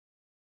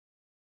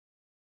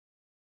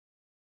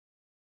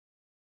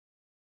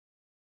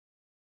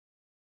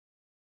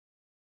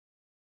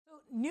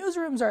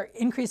Newsrooms are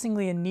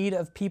increasingly in need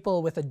of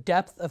people with a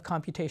depth of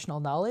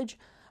computational knowledge,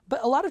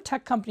 but a lot of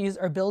tech companies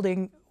are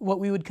building what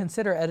we would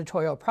consider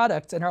editorial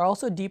products and are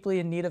also deeply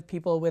in need of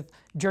people with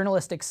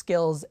journalistic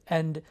skills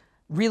and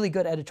really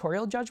good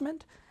editorial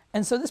judgment.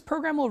 And so this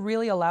program will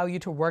really allow you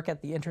to work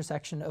at the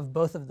intersection of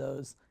both of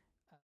those.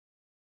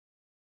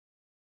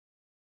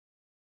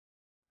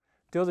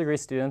 Dual degree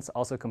students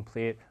also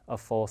complete a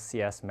full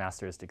CS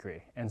master's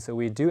degree. And so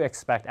we do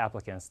expect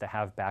applicants to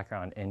have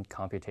background in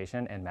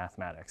computation and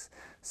mathematics.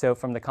 So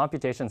from the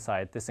computation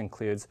side, this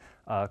includes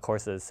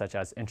courses such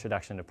as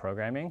Introduction to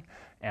Programming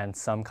and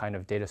some kind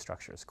of data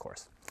structures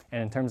course.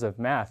 And in terms of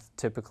math,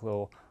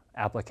 typical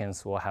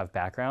applicants will have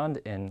background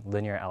in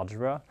linear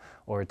algebra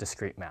or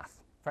discrete math.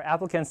 For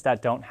applicants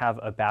that don't have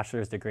a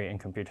bachelor's degree in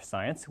computer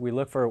science, we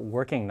look for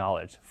working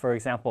knowledge. For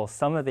example,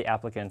 some of the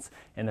applicants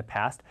in the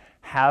past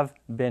have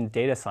been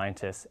data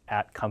scientists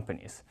at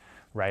companies,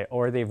 right?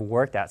 Or they've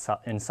worked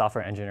in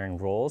software engineering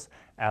roles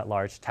at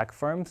large tech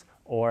firms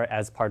or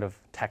as part of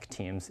tech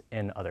teams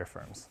in other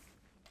firms.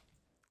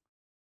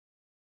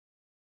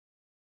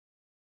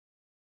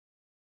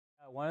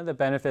 One of the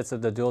benefits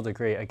of the dual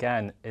degree,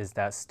 again, is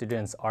that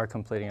students are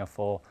completing a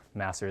full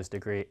master's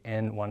degree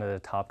in one of the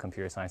top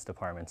computer science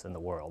departments in the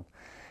world.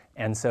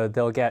 And so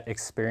they'll get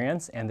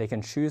experience and they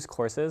can choose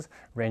courses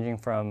ranging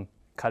from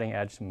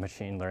cutting-edge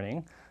machine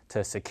learning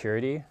to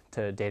security,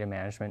 to data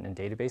management and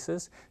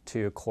databases,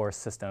 to core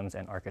systems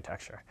and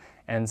architecture.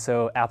 And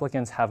so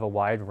applicants have a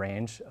wide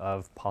range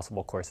of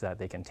possible courses that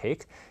they can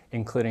take,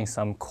 including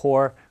some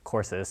core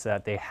courses so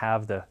that they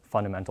have the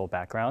fundamental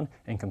background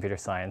in computer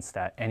science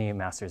that any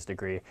master's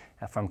degree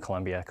from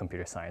Columbia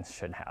Computer Science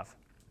should have.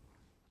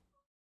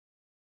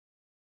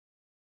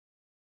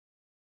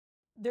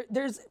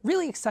 There's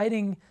really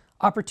exciting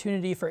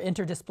opportunity for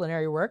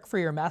interdisciplinary work for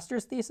your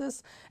master's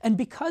thesis. And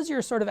because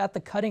you're sort of at the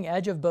cutting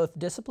edge of both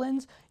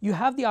disciplines, you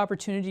have the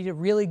opportunity to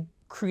really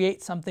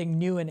create something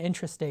new and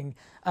interesting.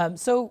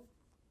 So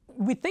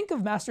we think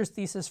of master's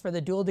thesis for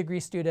the dual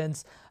degree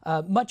students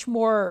much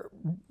more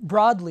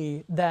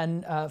broadly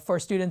than for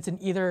students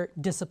in either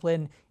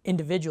discipline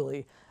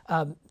individually.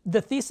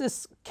 The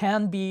thesis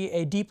can be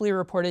a deeply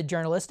reported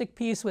journalistic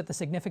piece with a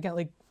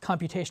significantly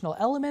computational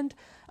element.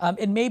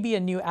 It may be a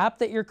new app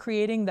that you're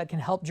creating that can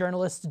help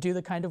journalists do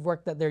the kind of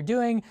work that they're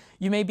doing.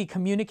 You may be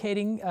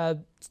communicating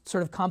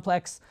sort of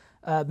complex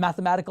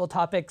mathematical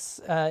topics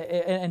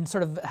and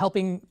sort of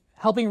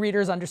helping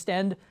readers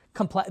understand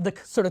the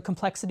sort of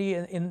complexity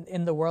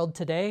in the world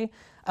today.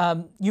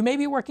 You may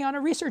be working on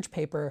a research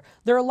paper.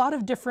 There are a lot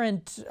of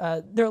different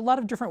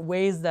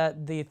ways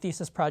that the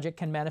thesis project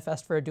can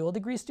manifest for a dual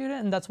degree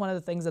student, and that's one of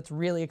the things that's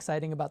really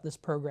exciting about this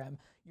program.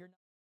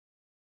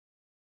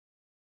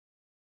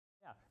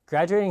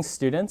 Graduating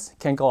students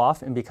can go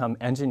off and become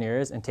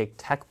engineers and take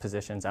tech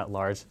positions at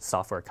large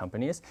software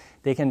companies.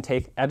 They can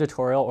take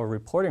editorial or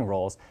reporting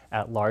roles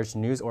at large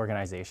news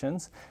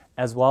organizations,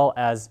 as well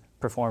as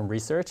perform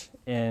research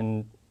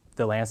in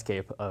the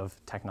landscape of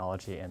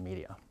technology and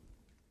media.